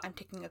official I'm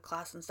taking a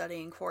class and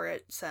studying for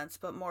it sense,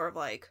 but more of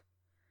like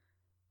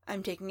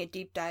I'm taking a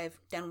deep dive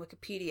down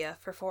Wikipedia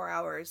for 4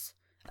 hours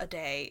a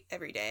day,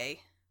 every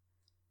day,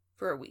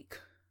 for a week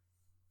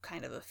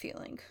kind of a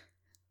feeling.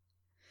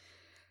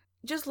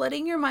 Just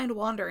letting your mind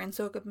wander and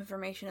soak up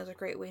information is a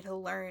great way to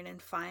learn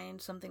and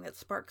find something that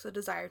sparks a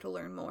desire to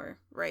learn more,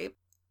 right?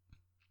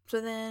 So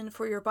then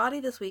for your body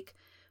this week,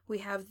 we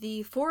have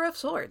the Four of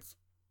Swords.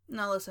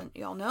 Now listen,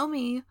 y'all know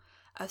me.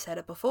 I've said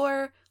it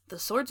before. The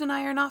swords and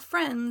I are not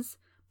friends,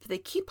 but they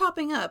keep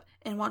popping up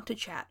and want to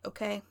chat,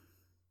 okay?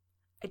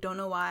 I don't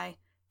know why.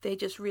 They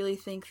just really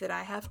think that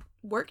I have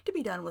work to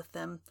be done with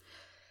them.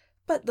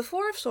 But the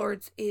Four of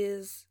Swords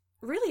is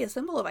really a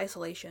symbol of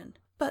isolation.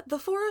 But the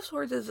Four of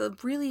Swords is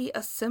really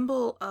a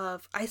symbol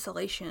of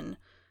isolation.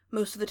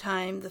 Most of the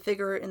time, the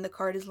figure in the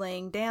card is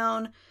laying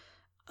down,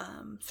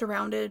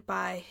 surrounded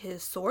by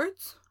his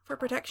swords for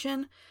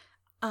protection.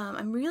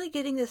 I'm really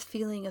getting this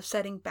feeling of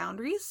setting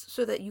boundaries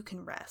so that you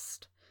can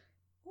rest.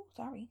 Oh,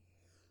 sorry.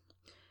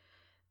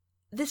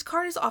 This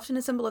card is often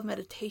a symbol of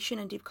meditation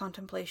and deep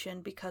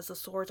contemplation because the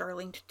swords are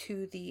linked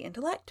to the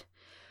intellect.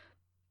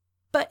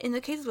 But in the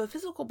case of a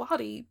physical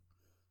body,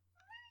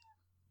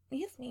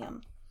 yes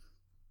ma'am.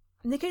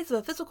 In the case of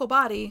a physical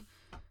body,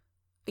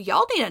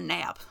 y'all need a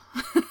nap.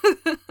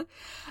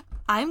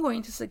 I'm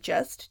going to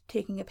suggest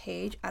taking a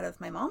page out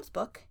of my mom's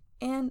book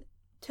and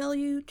tell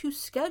you to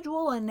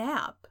schedule a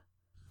nap.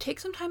 Take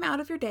some time out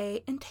of your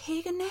day and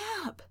take a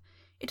nap.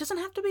 It doesn't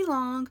have to be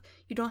long.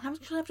 You don't have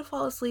to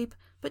fall asleep,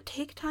 but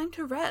take time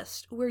to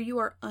rest where you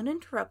are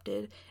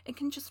uninterrupted and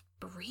can just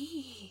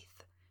breathe.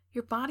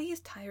 Your body is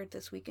tired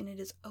this week and it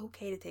is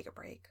okay to take a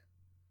break.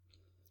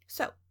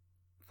 So,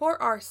 for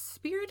our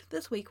spirit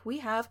this week, we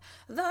have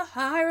the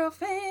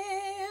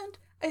Hierophant.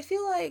 I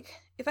feel like,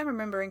 if I'm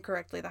remembering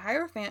correctly, the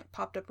Hierophant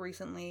popped up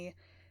recently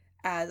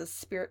as a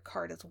spirit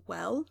card as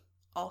well,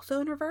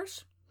 also in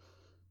reverse.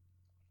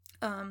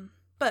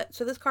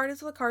 So this card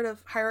is the card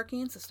of hierarchy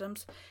and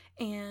systems,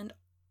 and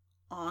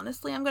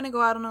honestly, I'm going to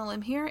go out on a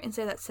limb here and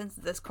say that since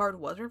this card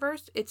was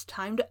reversed, it's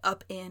time to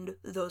upend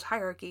those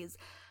hierarchies.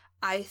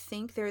 I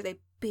think there's a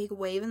big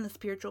wave in the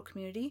spiritual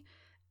community,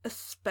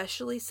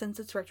 especially since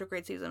it's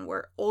retrograde season,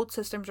 where old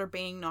systems are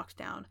being knocked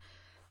down.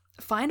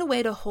 Find a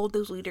way to hold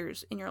those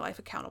leaders in your life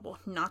accountable,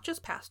 not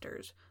just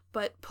pastors,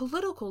 but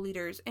political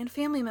leaders and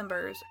family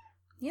members.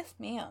 Yes,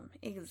 ma'am,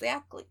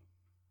 exactly.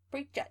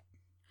 Preach it.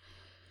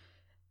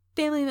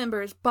 Family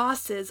members,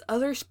 bosses,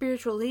 other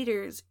spiritual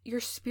leaders.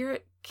 Your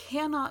spirit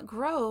cannot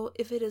grow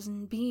if it is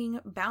being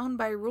bound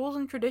by rules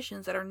and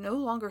traditions that are no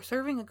longer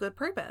serving a good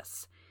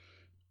purpose.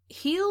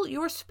 Heal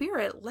your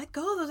spirit, let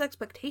go of those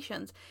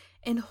expectations,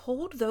 and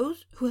hold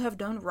those who have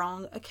done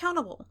wrong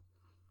accountable.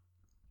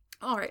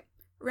 Alright,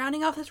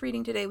 rounding off this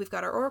reading today, we've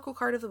got our Oracle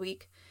card of the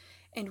week,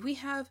 and we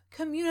have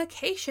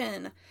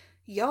communication.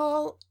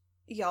 Y'all.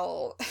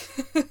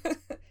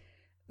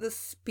 The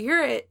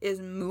spirit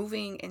is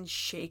moving and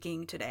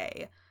shaking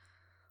today.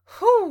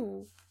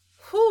 Whoo!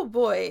 Whoo,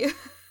 boy.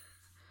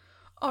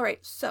 All right,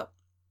 so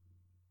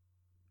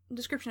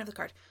description of the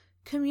card.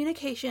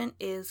 Communication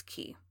is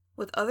key.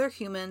 With other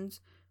humans,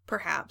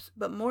 perhaps,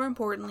 but more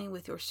importantly,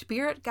 with your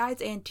spirit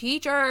guides and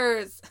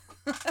teachers.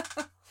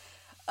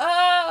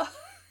 Oh!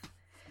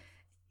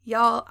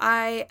 Y'all,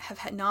 I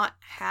have not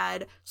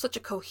had such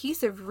a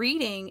cohesive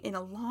reading in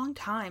a long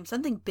time.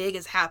 Something big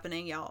is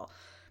happening, y'all.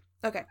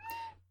 Okay.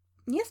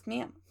 Yes,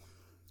 ma'am.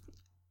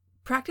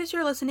 Practice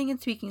your listening and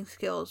speaking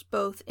skills,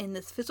 both in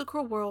this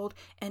physical world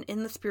and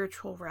in the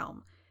spiritual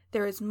realm.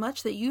 There is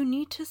much that you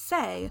need to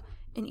say,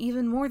 and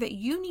even more that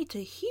you need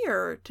to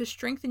hear to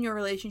strengthen your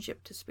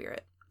relationship to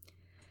spirit.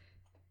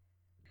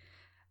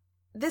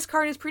 This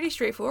card is pretty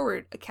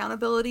straightforward.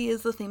 Accountability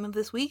is the theme of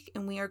this week,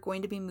 and we are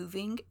going to be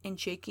moving and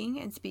shaking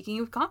and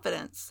speaking with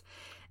confidence.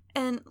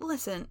 And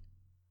listen,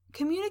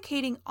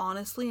 communicating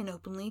honestly and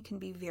openly can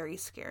be very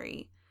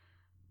scary.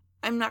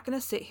 I'm not going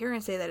to sit here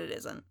and say that it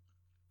isn't.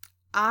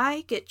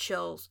 I get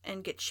chills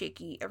and get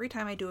shaky every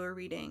time I do a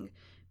reading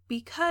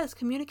because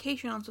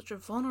communication on such a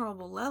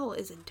vulnerable level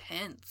is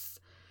intense.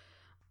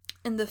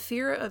 And the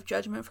fear of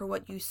judgment for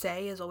what you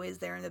say is always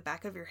there in the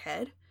back of your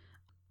head.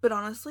 But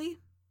honestly,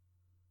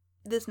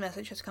 this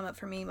message has come up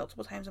for me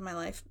multiple times in my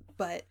life,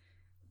 but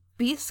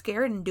be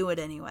scared and do it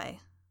anyway.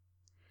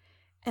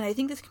 And I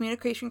think this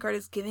communication card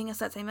is giving us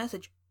that same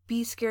message.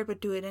 Be scared, but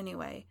do it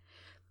anyway.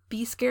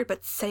 Be scared,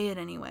 but say it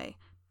anyway.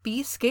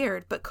 Be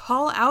scared, but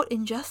call out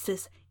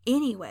injustice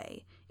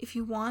anyway. If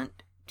you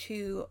want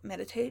to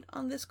meditate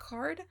on this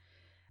card,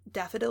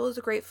 daffodil is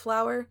a great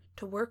flower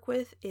to work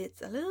with.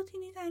 It's a little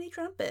teeny tiny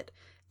trumpet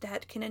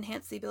that can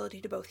enhance the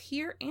ability to both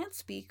hear and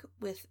speak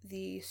with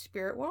the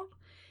spirit world.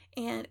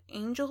 And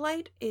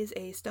angelite is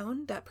a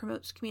stone that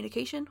promotes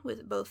communication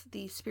with both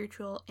the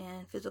spiritual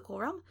and physical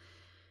realm.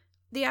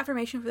 The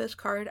affirmation for this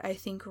card, I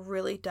think,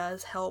 really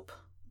does help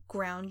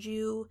ground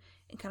you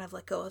and kind of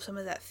let go of some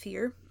of that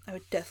fear. I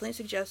would definitely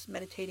suggest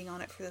meditating on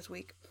it for this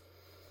week.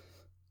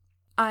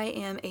 I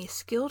am a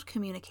skilled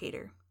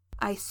communicator.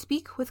 I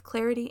speak with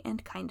clarity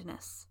and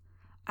kindness.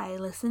 I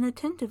listen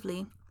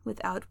attentively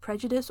without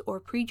prejudice or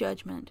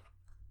prejudgment.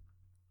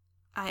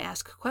 I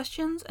ask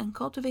questions and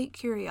cultivate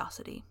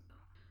curiosity.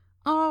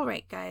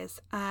 Alright,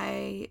 guys,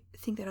 I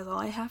think that is all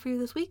I have for you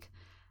this week.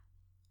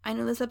 I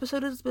know this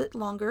episode is a bit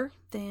longer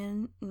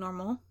than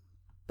normal,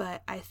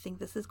 but I think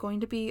this is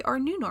going to be our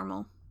new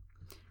normal.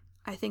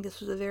 I think this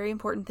was a very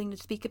important thing to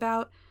speak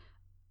about.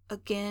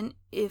 Again,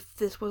 if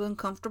this was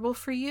uncomfortable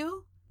for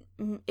you,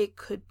 it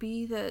could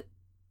be that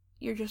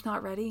you're just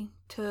not ready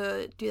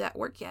to do that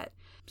work yet.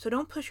 So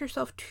don't push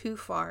yourself too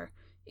far.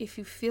 If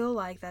you feel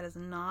like that is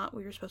not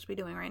what you're supposed to be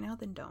doing right now,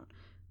 then don't.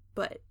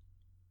 But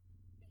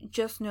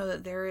just know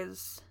that there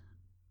is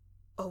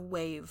a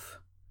wave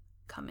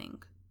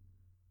coming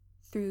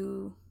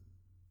through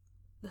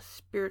the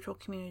spiritual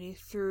community,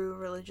 through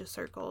religious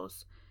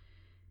circles,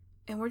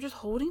 and we're just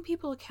holding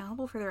people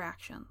accountable for their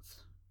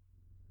actions.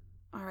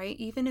 Alright,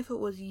 even if it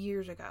was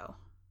years ago.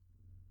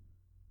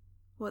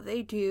 What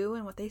they do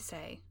and what they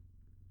say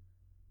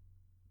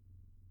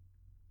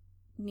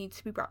needs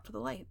to be brought to the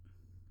light.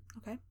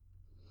 Okay?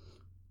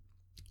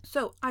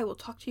 So, I will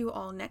talk to you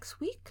all next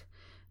week.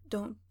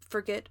 Don't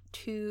forget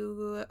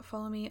to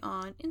follow me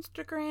on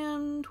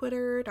Instagram,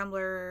 Twitter,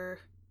 Tumblr,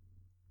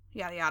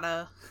 yada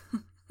yada.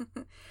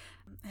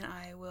 And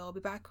I will be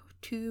back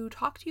to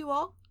talk to you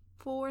all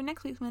for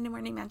next week's Monday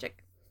Morning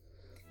Magic.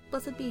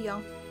 Blessed be,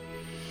 y'all.